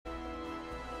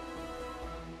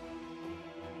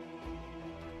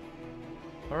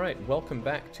Alright, welcome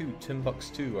back to Timbuck's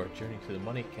 2, our journey to the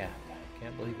money cap.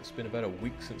 Can't believe it's been about a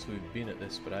week since we've been at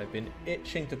this, but I've been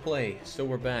itching to play, so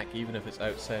we're back, even if it's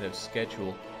outside of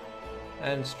schedule.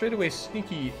 And straight away,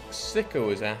 Sneaky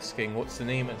Sicko is asking what's the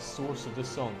name and source of this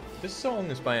song. This song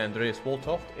is by Andreas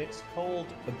Woltoft. It's called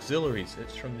Auxiliaries.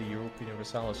 It's from the Europa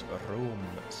Universalis Rome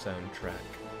soundtrack.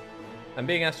 I'm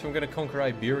being asked if I'm going to conquer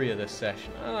Iberia this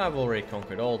session. I've already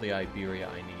conquered all the Iberia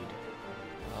I need.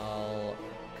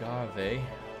 Algarve.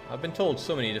 I've been told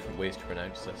so many different ways to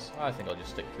pronounce this. I think I'll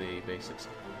just stick to the basics.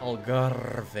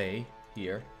 Algarve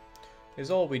here is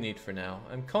all we need for now.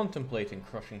 I'm contemplating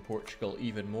crushing Portugal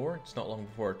even more. It's not long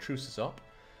before our truce is up.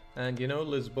 And you know,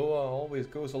 Lisboa always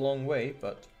goes a long way,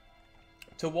 but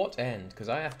to what end? Because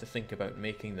I have to think about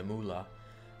making the moolah.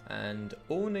 And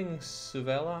owning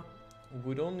Sevilla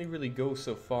would only really go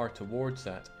so far towards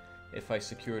that if I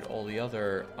secured all the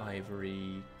other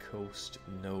Ivory Coast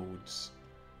nodes.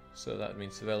 So that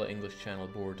means Sevilla, English Channel,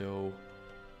 Bordeaux,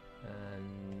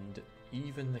 and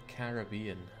even the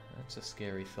Caribbean. That's a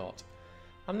scary thought.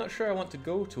 I'm not sure I want to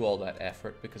go to all that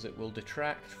effort because it will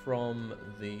detract from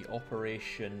the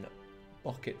Operation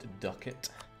Bucket Ducket.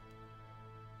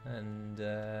 And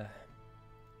that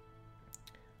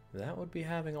would be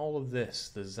having all of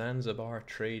this, the Zanzibar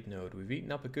trade node. We've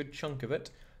eaten up a good chunk of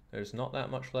it. There's not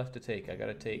that much left to take. I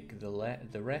gotta take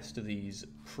the rest of these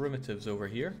primitives over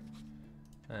here.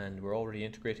 And we're already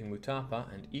integrating Mutapa,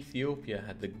 and Ethiopia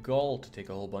had the gall to take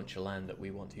a whole bunch of land that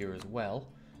we want here as well.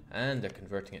 And they're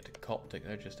converting it to Coptic.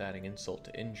 They're just adding insult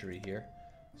to injury here.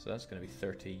 So that's going to be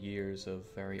 30 years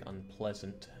of very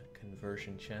unpleasant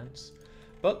conversion chance.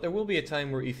 But there will be a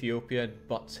time where Ethiopia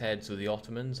butts heads with the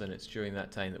Ottomans, and it's during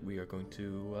that time that we are going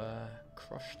to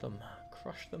crush them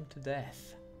to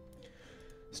death.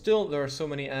 Still, there are so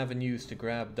many avenues to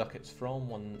grab ducats from.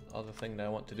 One other thing that I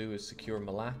want to do is secure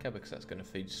Malacca, because that's going to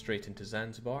feed straight into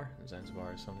Zanzibar. And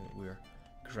Zanzibar is something that we're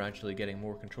gradually getting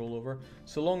more control over,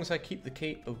 so long as I keep the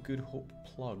Cape of Good Hope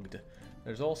plugged.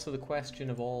 There's also the question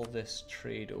of all this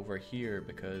trade over here,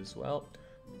 because, well,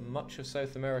 much of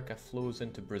South America flows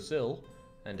into Brazil,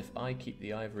 and if I keep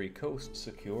the Ivory Coast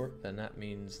secure, then that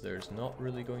means there's not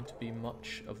really going to be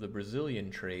much of the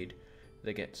Brazilian trade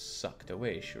that gets sucked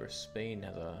away. Sure, Spain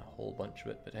has a whole bunch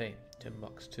of it, but hey,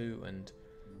 Timbuck's too, and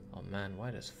oh man, why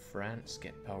does France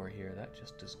get power here? That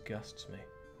just disgusts me.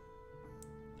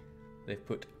 They've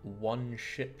put one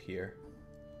ship here.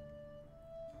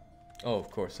 Oh,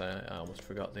 of course, I almost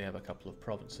forgot they have a couple of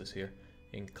provinces here,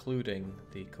 including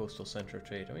the coastal centre of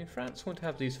trade. I mean, France won't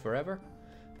have these forever,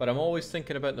 but I'm always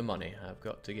thinking about the money. I've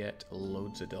got to get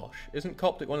loads of dosh. Isn't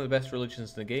Coptic one of the best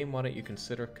religions in the game? Why don't you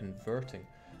consider converting?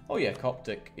 Oh yeah,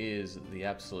 Coptic is the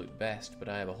absolute best, but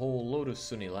I have a whole load of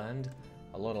Sunni land.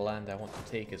 A lot of land I want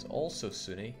to take is also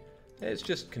Sunni. It's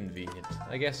just convenient.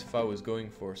 I guess if I was going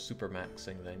for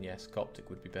supermaxing, then yes, Coptic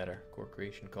would be better. Core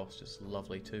creation cost is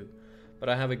lovely too. But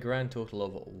I have a grand total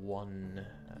of one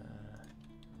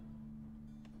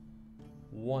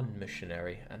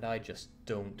missionary, and I just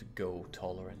don't go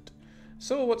tolerant.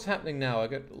 So what's happening now? I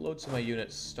got loads of my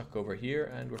units stuck over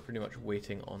here, and we're pretty much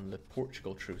waiting on the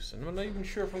Portugal truce. And I'm not even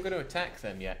sure if I'm going to attack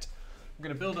them yet. I'm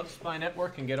going to build up Spy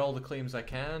Network and get all the claims I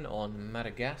can on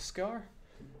Madagascar.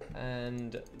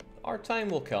 And our time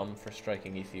will come for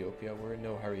striking Ethiopia. We're in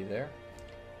no hurry there.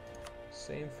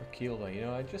 Same for Kilva. You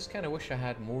know, I just kind of wish I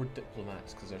had more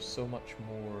diplomats, because there's so much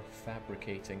more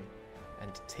fabricating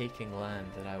and taking land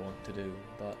that I want to do.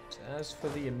 But as for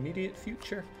the immediate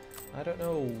future, I don't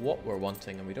know what we're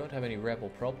wanting, and we don't have any rebel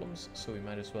problems, so we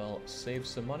might as well save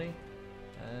some money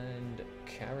and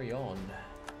carry on.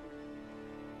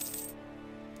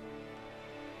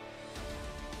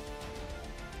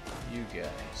 You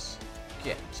guys,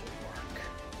 get to work.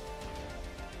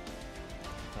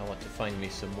 I want to find me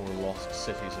some more lost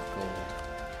cities of gold.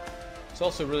 It's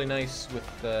also really nice with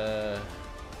yeah,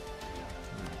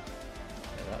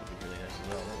 that would be really nice as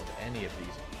well. Not with any of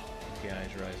these guys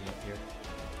rising up here.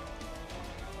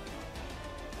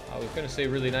 I was going to say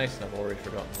really nice, and I've already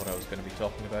forgotten what I was going to be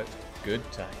talking about. Good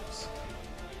times.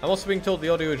 I'm also being told the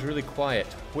audio is really quiet.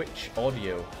 Which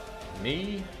audio?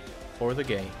 Me or the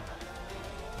game?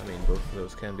 I mean, both of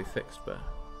those can be fixed, but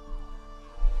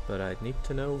I'd need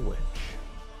to know which.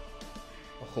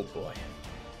 Oh boy.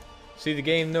 See, the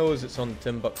game knows it's on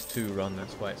the Timbuck's 2 run,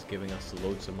 that's why it's giving us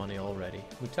loads of money already.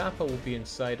 Mutapa will be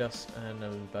inside us in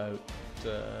about,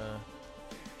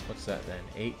 what's that then,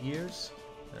 8 years?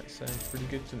 That sounds pretty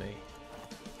good to me.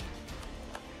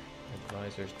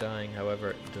 Advisor's dying, however,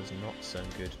 it does not sound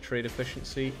good. Trade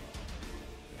efficiency.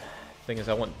 Thing is,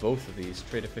 I want both of these.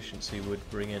 Trade efficiency would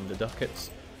bring in the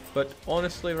ducats, But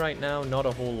honestly, right now, not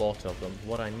a whole lot of them.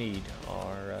 What I need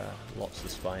are lots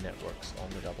of spy networks on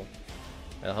the double.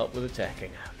 They'll help with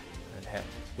attacking and help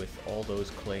with all those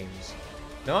claims.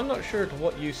 Now, I'm not sure to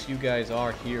what use you guys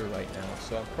are here right now,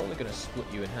 so I'm probably going to split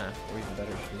you in half, or even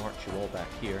better, just march you all back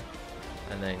here,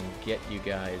 and then get you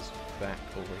guys back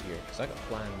over here, because I got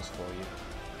plans for you.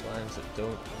 Plans that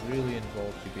don't really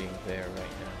involve you being there right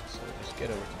now, so just get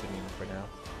over to Benin for now.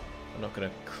 I'm not going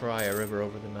to cry a river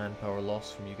over the manpower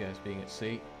loss from you guys being at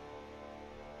sea.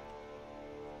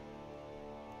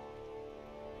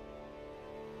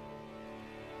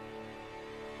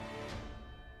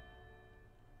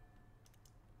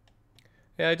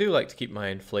 Yeah, I do like to keep my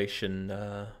inflation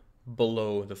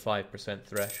below the 5%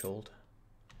 threshold.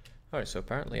 Alright, so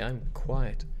apparently I'm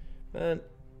quiet. Man,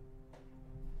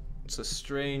 it's a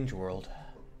strange world.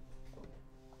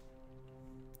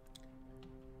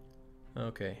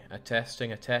 Okay, a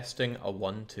testing, a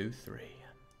 1, 2, 3.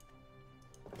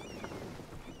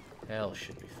 Hell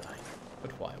should be fine,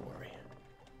 but why worry?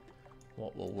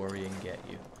 What will worrying get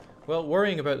you? Well,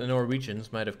 worrying about the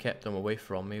Norwegians might have kept them away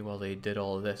from me while they did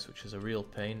all of this, which is a real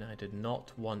pain. I did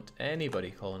not want anybody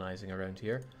colonizing around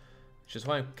here, which is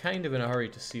why I'm kind of in a hurry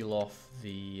to seal off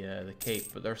the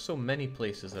Cape, but there are so many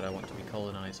places that I want to be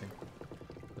colonizing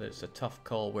that it's a tough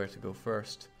call where to go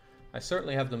first. I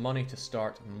certainly have the money to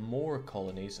start more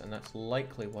colonies, and that's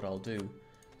likely what I'll do,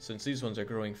 since these ones are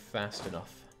growing fast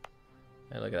enough.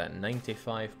 And look at that,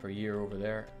 95 per year over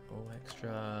there. Oh,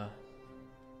 extra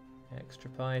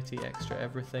piety, extra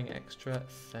everything, extra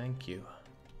thank you.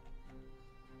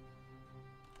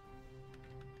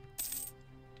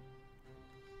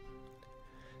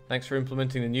 Thanks for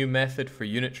implementing the new method for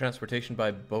unit transportation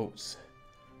by boats.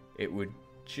 It would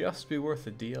just be worth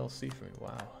a DLC for me.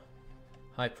 Wow.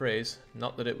 High praise.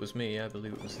 Not that it was me, I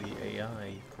believe it was the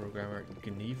AI programmer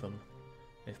Gnevum,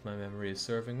 if my memory is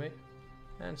serving me.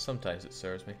 And sometimes it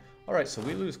serves me. Alright, so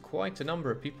we lose quite a number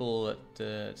of people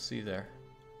at sea there.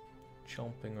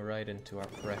 Chomping right into our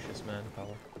precious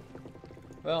manpower.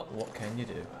 Well, what can you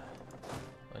do?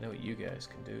 I know what you guys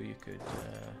can do. You could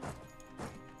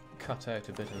cut out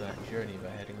a bit of that journey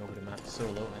by heading over to Map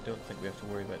Solo. I don't think we have to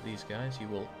worry about these guys. You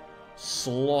will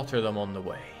slaughter them on the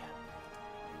way.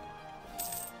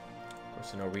 Of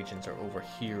course, the Norwegians are over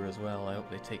here as well. I hope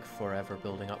they take forever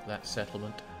building up that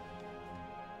settlement.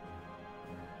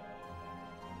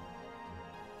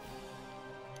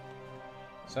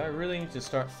 So I really need to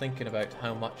start thinking about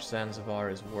how much Zanzibar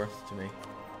is worth to me.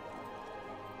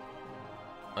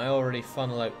 I already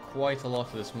funnel out quite a lot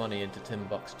of this money into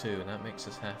Timbuck too, and that makes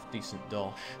us half decent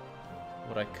dosh.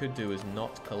 What I could do is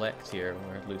not collect here,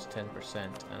 where I'd lose 10%,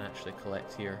 and actually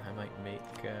collect here. I might make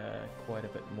quite a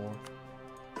bit more.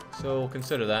 So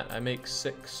consider that. I make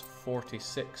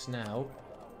 646 now.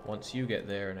 Once you get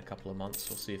there in a couple of months,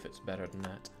 we'll see if it's better than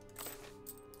that.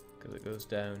 Because it goes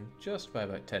down just by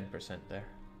about 10% there.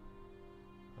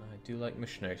 I do like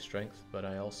missionary strength, but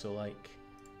I also like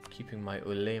keeping my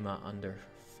ulema under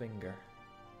finger.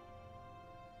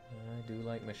 I do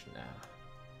like mission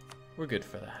now. We're good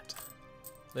for that.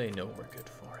 They know we're good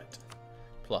for it.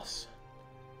 Plus,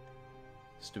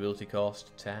 stability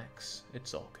cost, tax,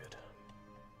 it's all good.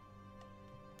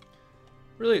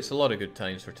 Really, it's a lot of good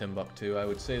times for Timbuktu. I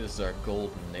would say this is our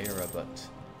golden era, but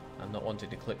I'm not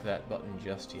wanting to click that button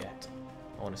just yet.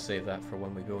 I want to save that for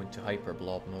when we go into hyper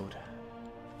blob mode.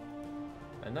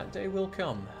 And that day will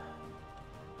come.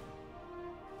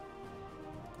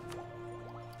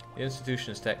 The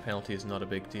institution's tech penalty is not a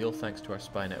big deal. Thanks to our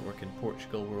spy network in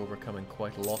Portugal, we're overcoming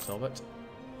quite a lot of it.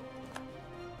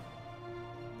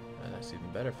 And that's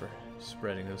even better for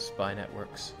spreading those spy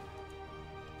networks.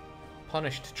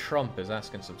 Punished Trump is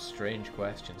asking some strange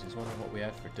questions. He's wondering what we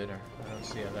had for dinner. I don't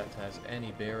see how that has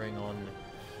any bearing on,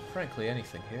 frankly,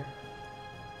 anything here.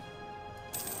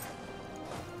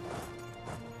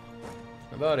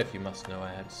 But if you must know, I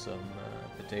had some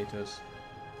potatoes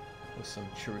with some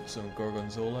chorizo and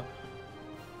gorgonzola,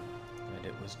 and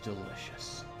it was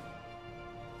delicious.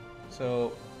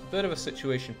 So, a bit of a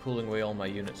situation pulling away all my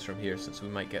units from here, since we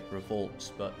might get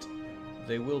revolts, but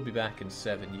they will be back in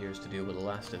 7 years to deal with the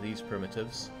last of these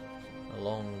primitives. A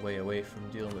long way away from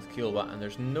dealing with Kilwa, and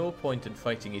there's no point in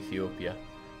fighting Ethiopia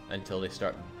until they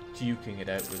start duking it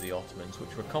out with the Ottomans,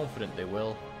 which we're confident they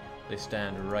will. They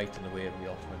stand right in the way of the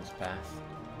Ottomans' path.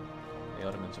 The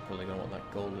Ottomans are probably going to want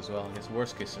that gold as well. I guess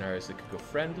worst case scenario is they could go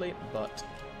friendly, but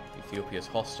Ethiopia is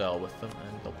hostile with them,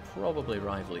 and they'll probably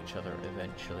rival each other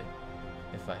eventually,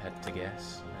 if I had to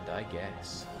guess, and I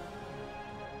guess.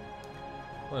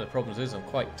 One of the problems is I'm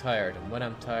quite tired, and when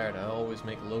I'm tired I always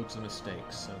make loads of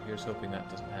mistakes, so here's hoping that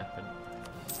doesn't happen.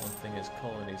 One thing is,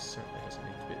 colonies certainly doesn't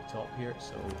need to be at the top here,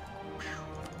 so...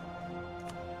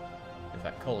 In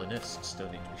fact, colonists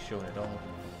don't need to be shown at all.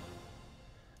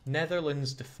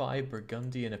 Netherlands defy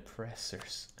Burgundian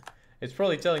oppressors. It's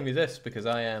probably telling me this because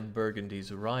I am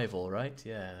Burgundy's rival, right?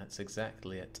 Yeah, that's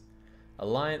exactly it.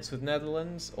 Alliance with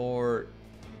Netherlands, or...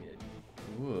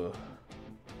 Ooh.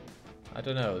 I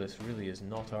don't know, this really is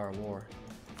not our war.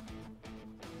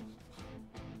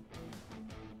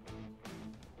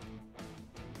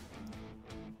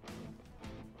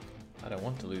 I don't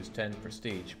want to lose 10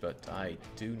 prestige, but I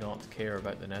do not care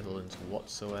about the Netherlands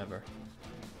whatsoever.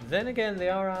 Then again, they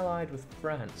are allied with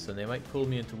France, and they might pull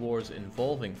me into wars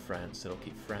involving France that'll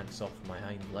keep France off my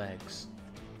hind legs.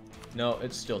 No,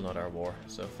 it's still not our war,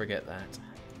 so forget that.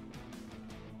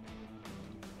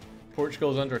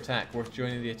 Portugal's under attack, worth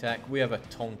joining the attack. We have a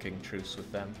Tonking truce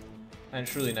with them, and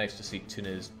it's really nice to see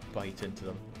Tunis bite into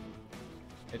them.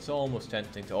 It's almost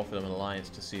tempting to offer them an alliance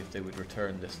to see if they would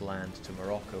return this land to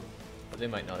Morocco, but they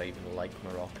might not even like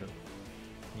Morocco.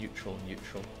 Neutral,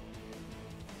 neutral.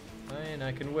 And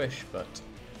I can wish, but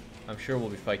I'm sure we'll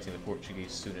be fighting the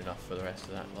Portuguese soon enough for the rest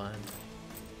of that land.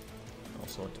 I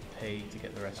also want to pay to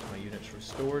get the rest of my units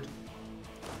restored.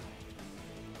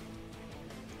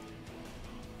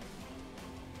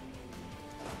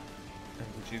 And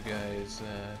would you guys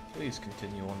please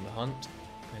continue on the hunt?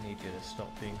 I need you to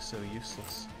stop being so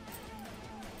useless.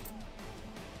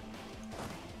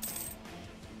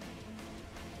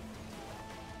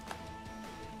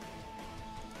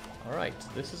 Alright,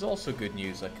 this is also good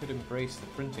news. I could embrace the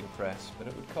printing press, but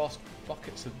it would cost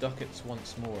buckets of ducats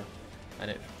once more,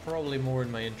 and it's probably more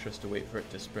in my interest to wait for it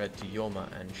to spread to Yoma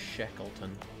and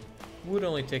Shackleton. Would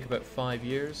only take about 5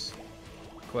 years.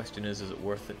 Question is it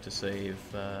worth it to save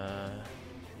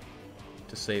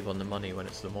on the money when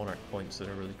it's the monarch points that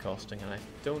are really costing? And I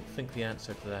don't think the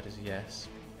answer to that is yes.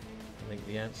 I think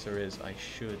the answer is I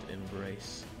should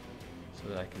embrace, so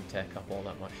that I can tech up all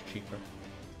that much cheaper.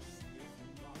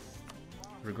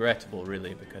 Regrettable,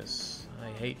 really, because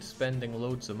I hate spending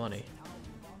loads of money,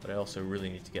 but I also really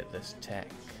need to get this tech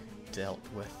dealt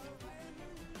with.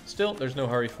 Still, there's no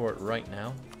hurry for it right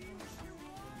now.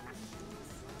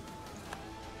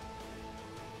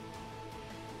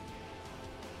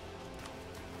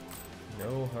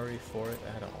 No hurry for it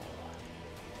at all.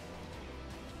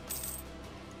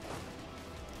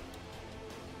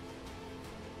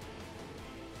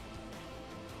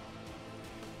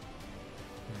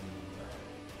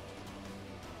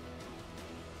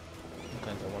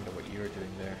 Sometimes I wonder what you're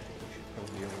doing there. We should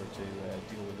probably be able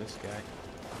to deal with this guy.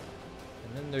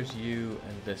 And then there's you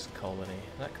and this colony.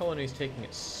 That colony is taking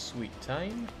its sweet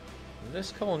time.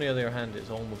 This colony, on the other hand, is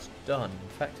almost done. In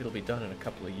fact, it'll be done in a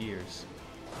couple of years.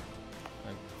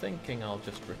 I'm thinking I'll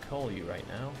just recall you right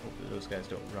now. Hope that those guys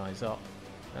don't rise up.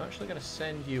 I'm actually going to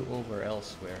send you over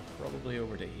elsewhere, probably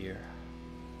over to here.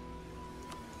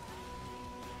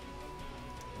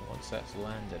 And once that's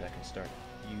landed, I can start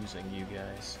using you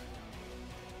guys.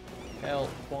 Hell,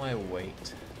 why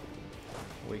wait?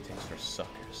 Waiting's for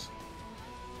suckers.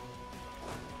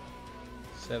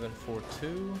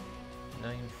 742,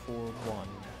 941.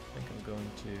 I think I'm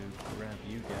going to grab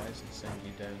you guys and send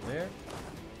you down there.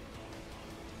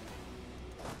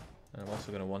 And I'm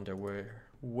also going to wonder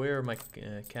where my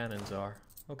cannons are.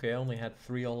 Okay, I only had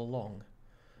 3 all along.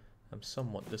 I'm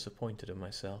somewhat disappointed in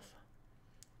myself.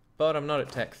 But I'm not at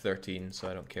Tech 13, so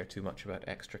I don't care too much about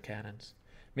extra cannons.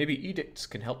 Maybe edicts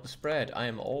can help the spread. I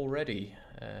am already...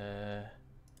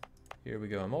 here we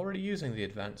go. I'm already using the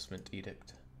advancement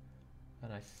edict.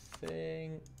 And I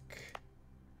think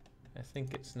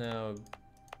it's now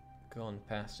gone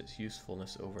past its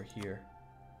usefulness over here.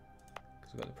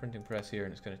 Because we've got the printing press here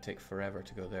and it's going to take forever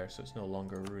to go there, so it's no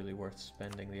longer really worth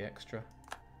spending the extra.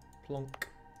 Plunk.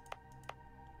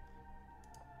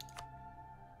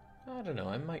 I don't know,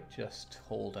 I might just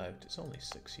hold out. It's only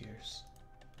 6 years.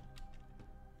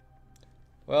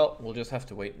 Well, we'll just have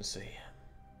to wait and see.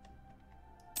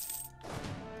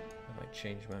 I might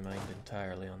change my mind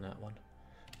entirely on that one.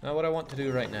 Now what I want to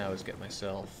do right now is get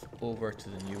myself over to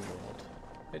the New World.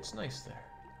 It's nice there,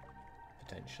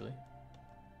 potentially.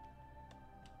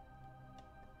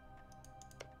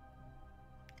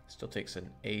 Still takes an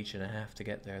age and a half to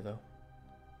get there though.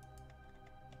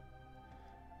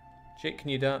 Jake, can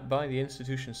you buy the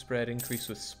institution spread increase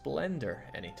with Splendor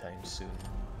anytime soon?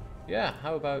 Yeah,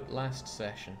 how about last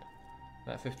session?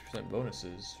 That 50% bonus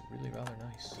is really rather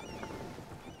nice.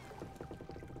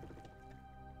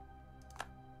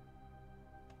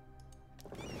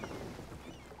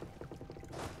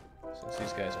 Since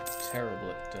these guys are terrible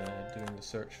at doing the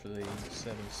search for the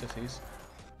 7 cities.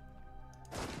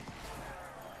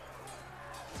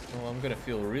 Oh, I'm gonna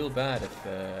feel real bad if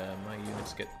my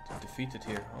units get defeated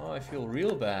here. Oh, I feel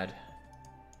real bad.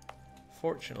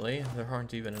 Fortunately, there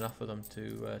aren't even enough of them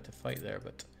to fight there,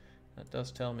 but that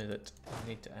does tell me that I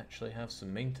need to actually have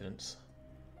some maintenance,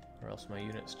 or else my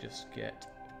units just get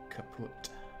kaput.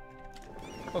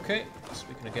 Okay,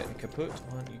 speaking of getting kaput,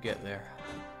 why don't you get there?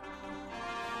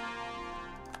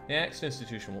 The next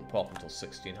institution won't pop until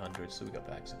 1600, so we got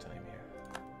bags of time here.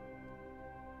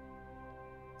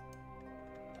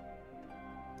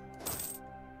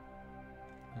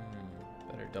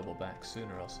 Better double back soon,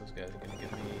 or else those guys are going to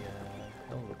give me a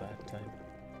hell of a bad time.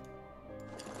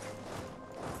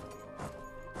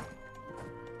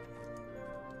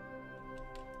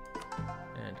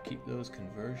 And keep those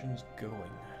conversions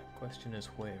going. Question is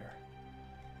where?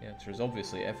 The answer is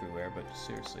obviously everywhere, but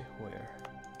seriously, where?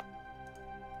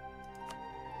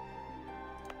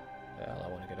 Well, I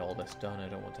want to get all this done. I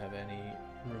don't want to have any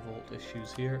revolt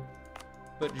issues here,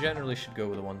 but generally should go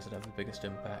with the ones that have the biggest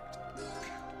impact.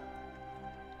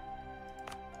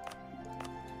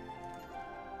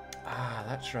 Ah,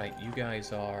 that's right, you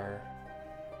guys are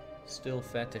still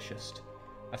fetishist.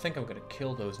 I think I'm going to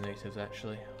kill those natives,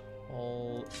 actually.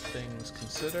 All things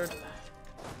considered,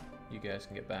 you guys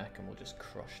can get back and we'll just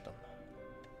crush them.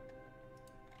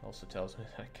 Also tells me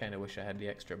I kind of wish I had the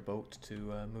extra boat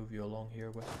to move you along here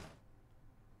with.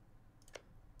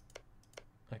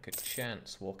 I could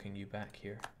chance walking you back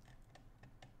here.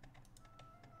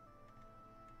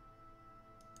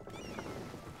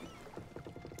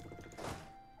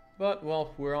 But,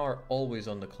 well, we are always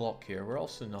on the clock here. We're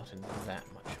also not in that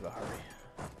much of a hurry.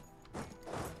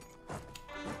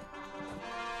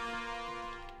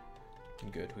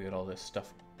 Good, we got all this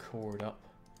stuff cored up.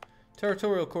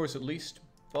 Territorial cores at least,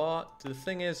 but the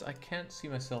thing is, I can't see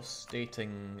myself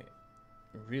stating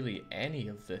really any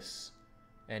of this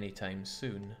anytime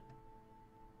soon.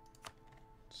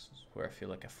 This is where I feel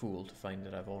like a fool to find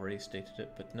that I've already stated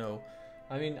it, but no.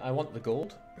 I mean, I want the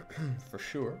gold, for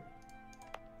sure.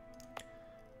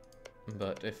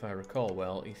 But if I recall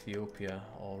well, Ethiopia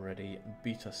already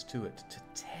beat us to it, to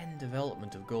 10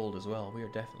 development of gold as well. We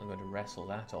are definitely going to wrestle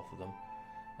that off of them.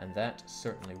 And that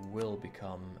certainly will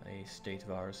become a state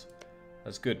of ours.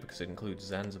 That's good because it includes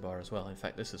Zanzibar as well. In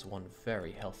fact, this is one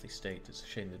very healthy state. It's a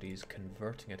shame that he's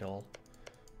converting it all.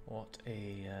 What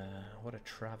a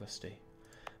travesty.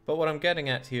 But what I'm getting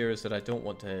at here is that I don't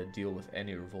want to deal with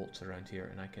any revolts around here,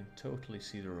 and I can totally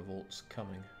see the revolts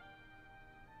coming.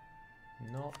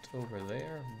 Not over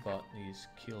there, but these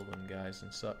Kielwan guys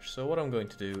and such. So what I'm going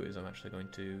to do is I'm actually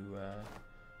going to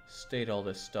state all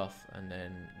this stuff and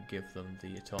then give them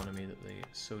the autonomy that they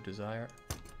so desire.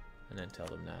 And then tell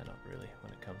them, nah, not really,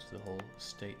 when it comes to the whole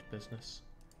state business.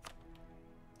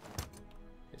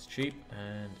 It's cheap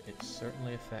and it's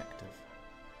certainly effective.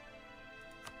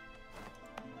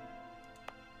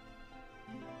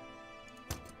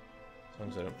 As long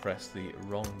as I don't press the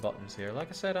wrong buttons here. Like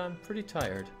I said, I'm pretty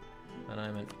tired. And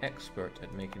I'm an expert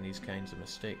at making these kinds of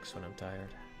mistakes when I'm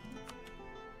tired.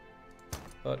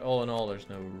 But all in all, there's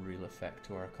no real effect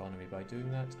to our economy by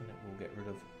doing that, and it will get rid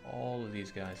of all of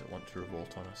these guys that want to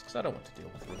revolt on us, because I don't want to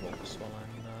deal with revolts while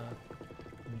I'm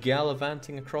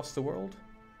gallivanting across the world.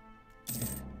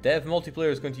 Dev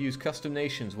multiplayer is going to use custom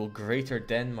nations. Will Greater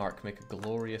Denmark make a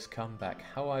glorious comeback?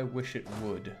 How I wish it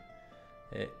would.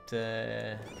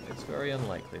 It's very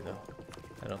unlikely, though.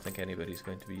 I don't think anybody's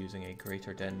going to be using a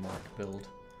Greater Denmark build.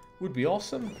 Would be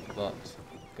awesome, but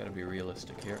gotta be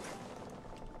realistic here.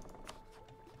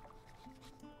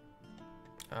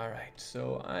 Alright,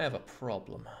 so I have a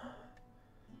problem.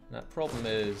 And that problem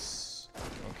is...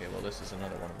 Okay, well this is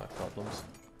another one of my problems.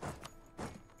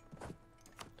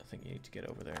 I think you need to get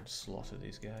over there and slaughter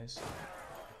these guys.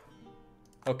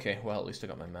 Okay, well at least I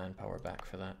got my manpower back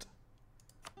for that.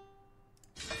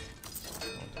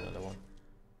 Want another one.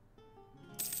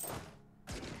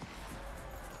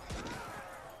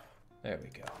 There we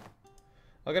go.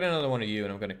 I'll get another one of you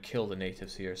and I'm going to kill the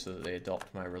natives here so that they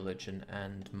adopt my religion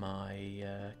and my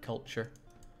culture.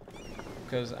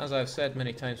 Because as I've said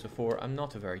many times before, I'm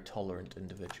not a very tolerant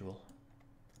individual.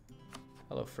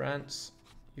 Hello France.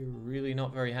 You're really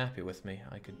not very happy with me.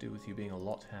 I could do with you being a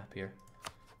lot happier.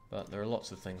 But there are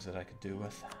lots of things that I could do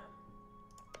with.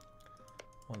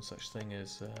 One such thing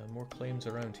is more claims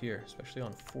around here, especially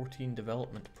on 14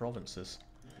 development provinces.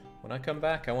 When I come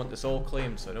back, I want this all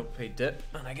claimed so I don't pay dip,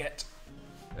 and I get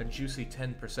a juicy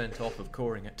 10% off of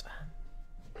coring it.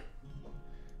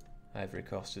 Ivory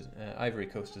Coast is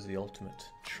the ultimate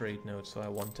trade node, so I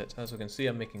want it. As we can see,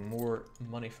 I'm making more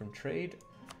money from trade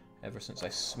ever since I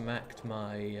smacked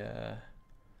my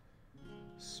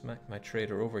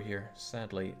trader over here.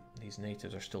 Sadly, these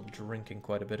natives are still drinking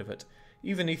quite a bit of it.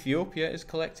 Even Ethiopia is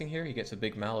collecting here. He gets a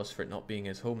big malus for it not being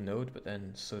his home node, but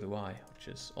then so do I, which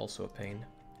is also a pain.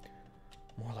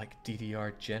 More like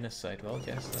DDR genocide. Well,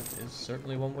 yes, that is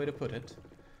certainly one way to put it.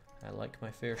 I like my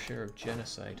fair share of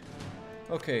genocide.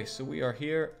 Okay, so we are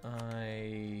here.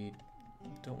 I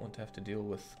don't want to have to deal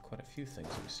with quite a few things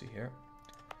we see here.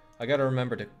 I gotta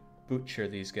remember to butcher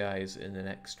these guys in the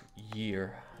next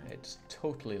year. It's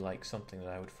totally like something that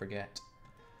I would forget.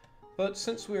 But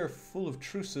since we are full of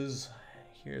truces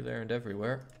here, there, and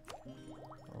everywhere,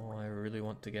 oh, I really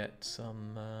want to get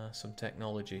some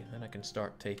technology. Then I can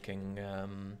start taking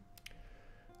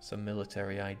some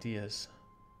military ideas.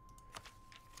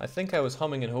 I think I was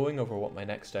humming and hawing over what my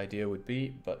next idea would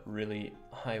be, but really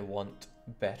I want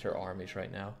better armies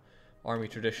right now. Army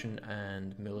tradition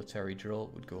and military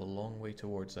drill would go a long way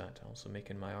towards that. Also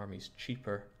making my armies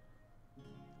cheaper.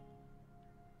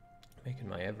 Making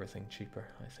my everything cheaper.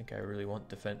 I think I really want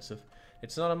defensive.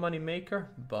 It's not a money maker,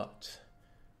 but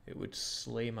it would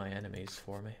slay my enemies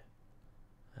for me.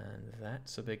 And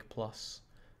that's a big plus.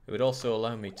 It would also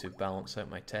allow me to balance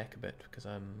out my tech a bit, because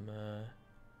I'm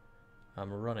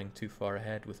running too far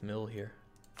ahead with mill here.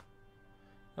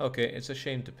 Okay, it's a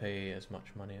shame to pay as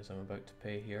much money as I'm about to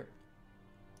pay here,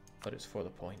 but it's for the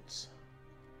points.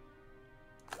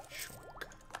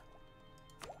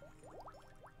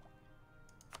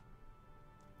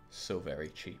 So very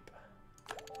cheap.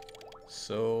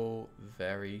 So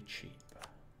very cheap.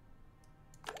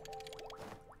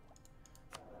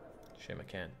 Shame I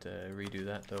can't redo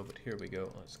that though, but here we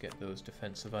go. Let's get those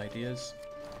defensive ideas.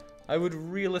 I would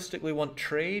realistically want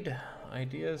trade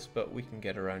ideas, but we can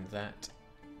get around that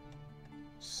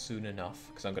soon enough,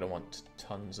 because I'm going to want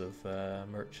tons of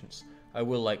merchants. I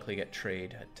will likely get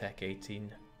trade at Tech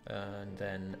 18, and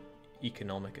then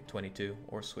economic at 22,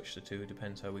 or switch to 2,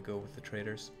 depends how we go with the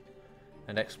traders.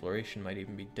 And exploration might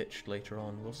even be ditched later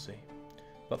on, we'll see.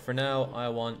 But for now, I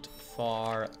want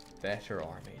far better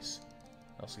armies.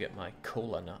 I also get my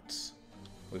cola nuts.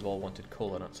 We've all wanted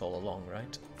cola nuts all along,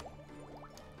 right?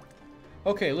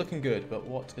 Okay, looking good, but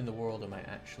what in the world am I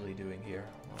actually doing here?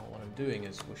 Well, what I'm doing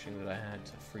is wishing that I had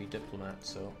a free diplomat,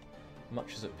 so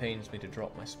much as it pains me to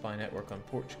drop my spy network on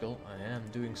Portugal, I am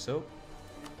doing so.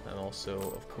 I'm also,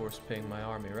 of course, paying my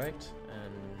army right,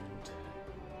 and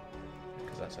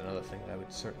because that's another thing that I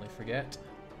would certainly forget.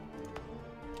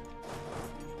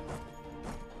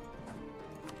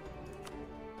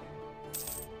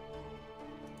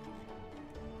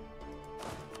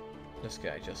 This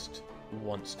guy just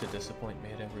wants to disappoint me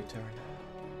at every turn.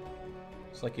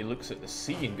 It's like he looks at the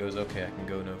sea and goes, okay, I can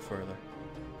go no further.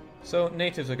 So,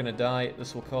 natives are going to die.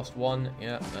 This will cost 1.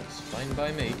 Yeah, that's fine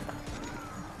by me.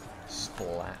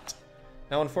 Splat.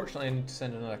 Now, unfortunately, I need to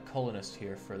send another colonist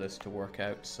here for this to work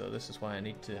out, so this is why I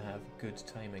need to have good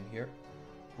timing here.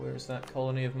 Where's that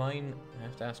colony of mine? I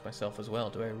have to ask myself as well,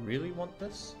 do I really want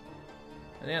this?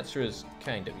 And the answer is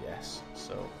kind of yes,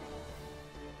 so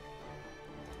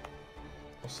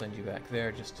I'll send you back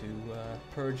there just to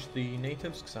purge the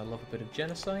natives, because I love a bit of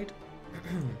genocide.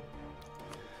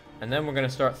 And then we're going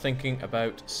to start thinking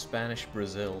about Spanish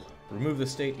Brazil. Remove the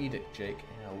state edict, Jake.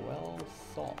 Yeah, well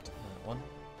thought on that one.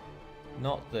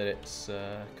 Not that it's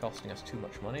costing us too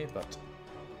much money, but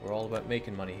we're all about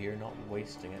making money here, not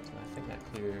wasting it. And I think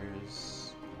that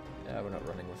clears... Yeah, we're not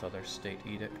running with other state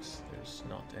edicts. There's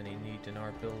not any need in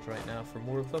our build right now for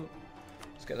more of them.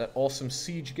 Let's get that awesome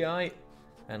siege guy.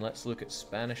 And let's look at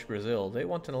Spanish Brazil. They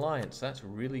want an alliance. That's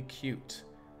really cute.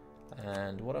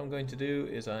 And what I'm going to do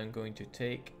is I'm going to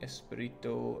take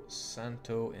Espirito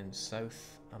Santo in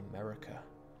South America.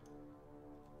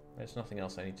 There's nothing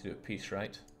else I need to do at peace,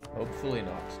 right? Hopefully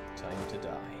not. Time to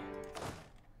die.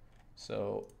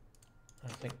 So, I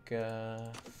think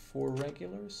 4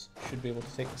 regulars should be able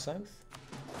to take the south.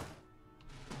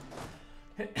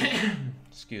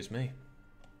 Excuse me.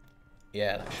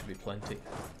 Yeah, that should be plenty.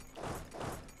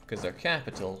 Because their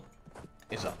capital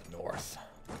is up north.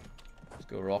 Let's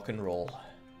go rock and roll.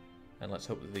 And let's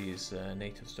hope that these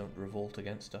natives don't revolt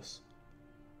against us.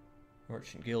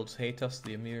 Merchant guilds hate us,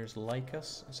 the emirs like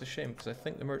us. It's a shame, because I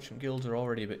think the merchant guilds are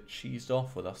already a bit cheesed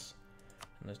off with us.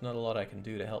 And there's not a lot I can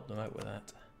do to help them out with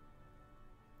that.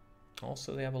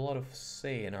 Also, they have a lot of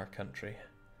say in our country.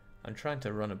 I'm trying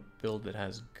to run a build that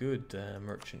has good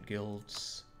merchant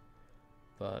guilds,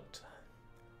 but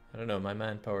I don't know, my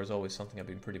manpower is always something I've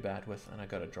been pretty bad with, and I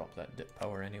gotta drop that dip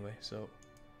power anyway, so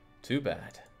too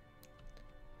bad.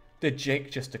 Did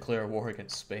Jake just declare war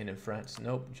against Spain and France?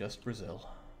 Nope, just Brazil.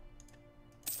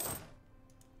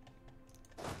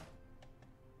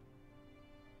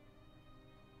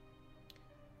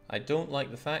 I don't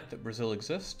like the fact that Brazil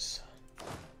exists,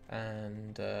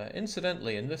 And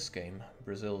incidentally, in this game,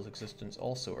 Brazil's existence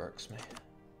also irks me.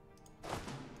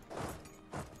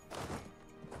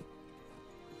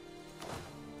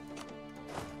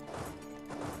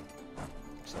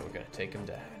 So we're going to take him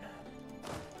down.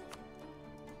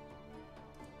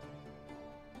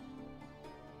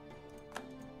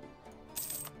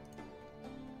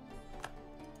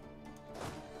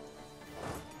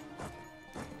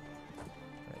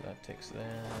 Right, that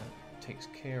takes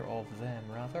care of them,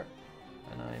 rather.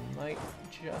 And I might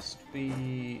just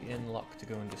be in luck to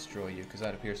go and destroy you, because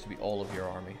that appears to be all of your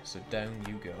army. So down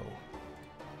you go.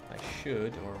 I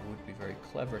should, or would be very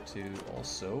clever to,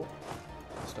 also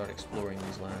start exploring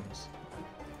these lands.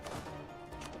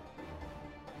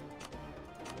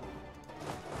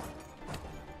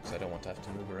 Because I don't want to have to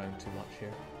move around too much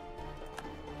here.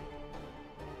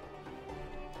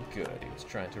 Good, he was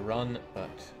trying to run, but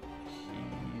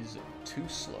he's too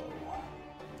slow.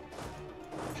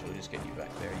 Actually, just get you back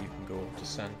there. You can go to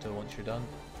Santo once you're done.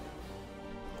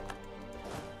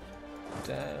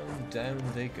 Down, down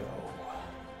they go.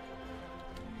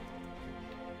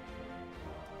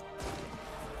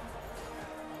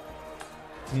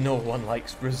 No one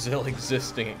likes Brazil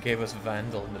existing. It gave us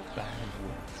Vandal in the band.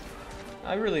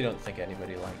 I really don't think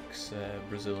anybody likes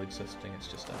Brazil existing. It's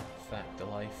just a fact of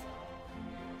life.